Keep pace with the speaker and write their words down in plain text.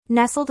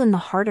Nestled in the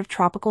heart of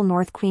tropical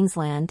North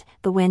Queensland,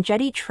 the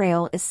Wangetti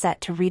Trail is set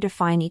to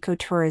redefine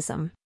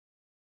ecotourism.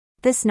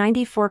 This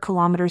 94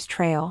 km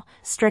trail,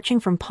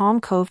 stretching from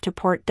Palm Cove to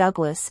Port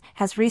Douglas,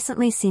 has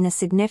recently seen a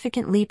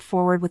significant leap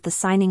forward with the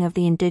signing of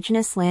the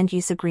Indigenous Land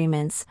Use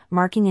Agreements,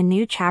 marking a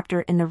new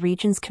chapter in the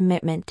region's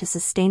commitment to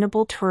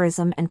sustainable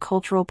tourism and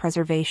cultural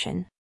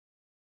preservation.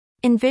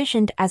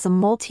 Envisioned as a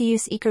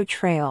multi-use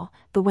eco-trail,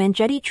 the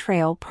Wangetti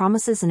Trail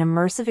promises an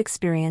immersive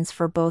experience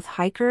for both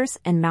hikers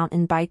and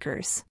mountain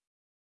bikers.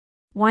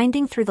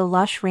 Winding through the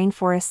lush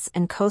rainforests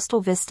and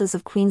coastal vistas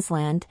of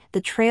Queensland,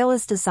 the trail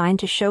is designed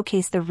to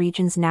showcase the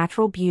region's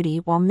natural beauty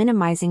while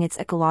minimizing its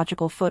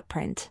ecological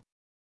footprint.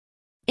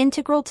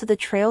 Integral to the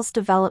trail's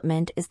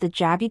development is the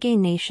Jabugay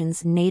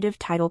Nation's native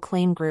title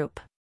claim group.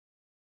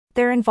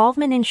 Their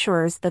involvement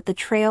ensures that the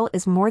trail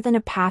is more than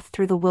a path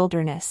through the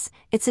wilderness,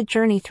 it's a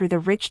journey through the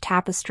rich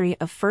tapestry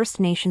of First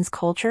Nations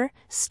culture,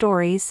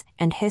 stories,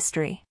 and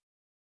history.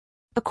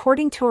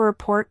 According to a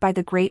report by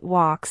the Great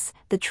Walks,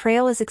 the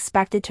trail is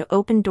expected to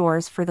open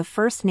doors for the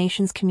First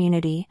Nations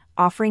community,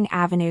 offering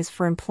avenues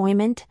for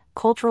employment,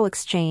 cultural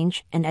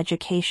exchange, and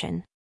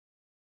education.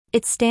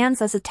 It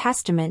stands as a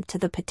testament to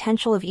the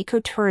potential of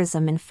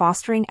ecotourism in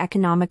fostering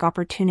economic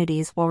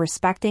opportunities while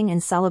respecting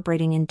and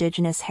celebrating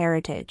Indigenous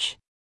heritage.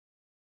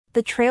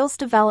 The trail's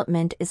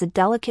development is a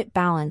delicate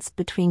balance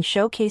between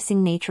showcasing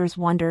nature's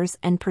wonders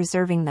and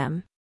preserving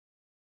them.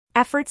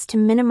 Efforts to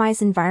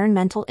minimize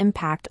environmental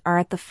impact are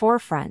at the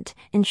forefront,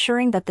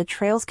 ensuring that the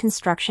trail's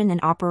construction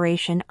and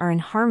operation are in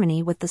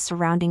harmony with the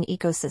surrounding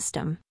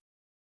ecosystem.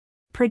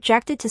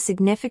 Projected to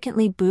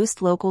significantly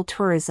boost local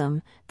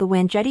tourism, the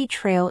Wangetti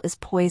Trail is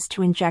poised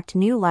to inject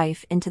new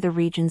life into the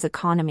region's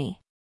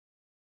economy.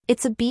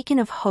 It's a beacon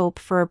of hope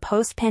for a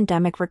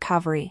post-pandemic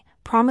recovery,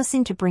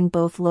 promising to bring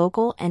both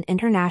local and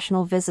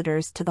international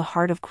visitors to the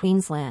heart of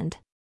Queensland.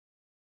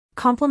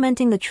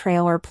 Complementing the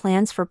trail are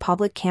plans for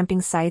public camping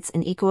sites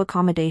and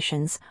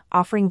eco-accommodations,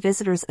 offering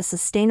visitors a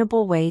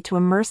sustainable way to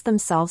immerse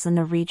themselves in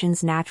the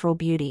region's natural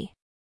beauty.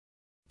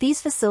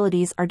 These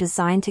facilities are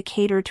designed to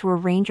cater to a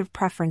range of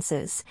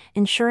preferences,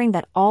 ensuring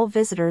that all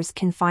visitors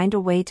can find a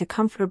way to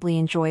comfortably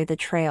enjoy the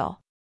trail.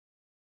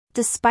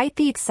 Despite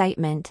the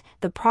excitement,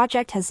 the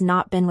project has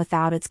not been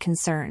without its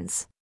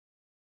concerns.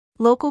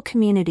 Local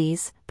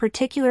communities,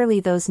 particularly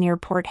those near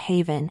Port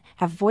Haven,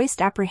 have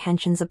voiced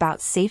apprehensions about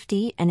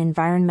safety and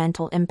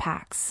environmental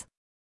impacts.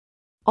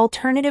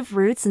 Alternative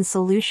routes and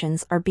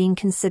solutions are being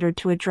considered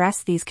to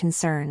address these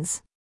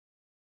concerns.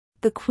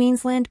 The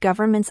Queensland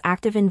Government's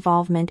active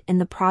involvement in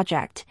the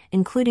project,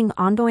 including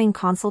ongoing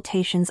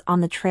consultations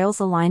on the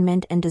trail's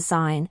alignment and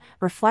design,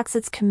 reflects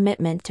its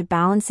commitment to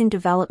balancing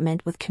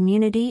development with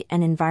community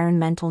and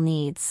environmental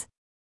needs.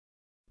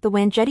 The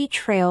Wangetti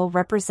Trail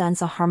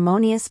represents a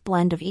harmonious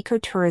blend of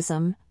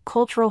ecotourism,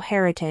 cultural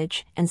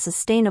heritage, and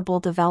sustainable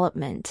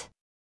development.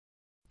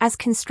 As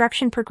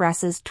construction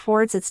progresses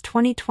towards its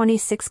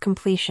 2026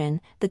 completion,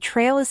 the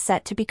trail is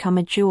set to become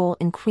a jewel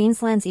in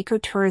Queensland's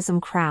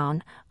ecotourism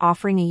crown,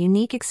 offering a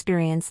unique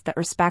experience that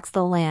respects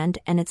the land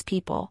and its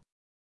people.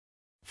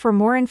 For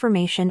more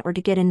information or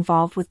to get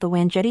involved with the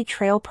Wangetti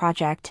Trail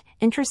project,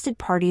 interested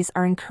parties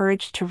are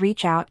encouraged to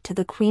reach out to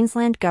the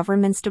Queensland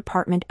Government's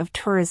Department of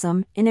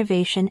Tourism,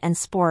 Innovation and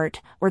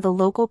Sport, or the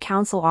local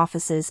council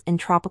offices in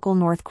tropical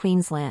North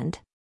Queensland.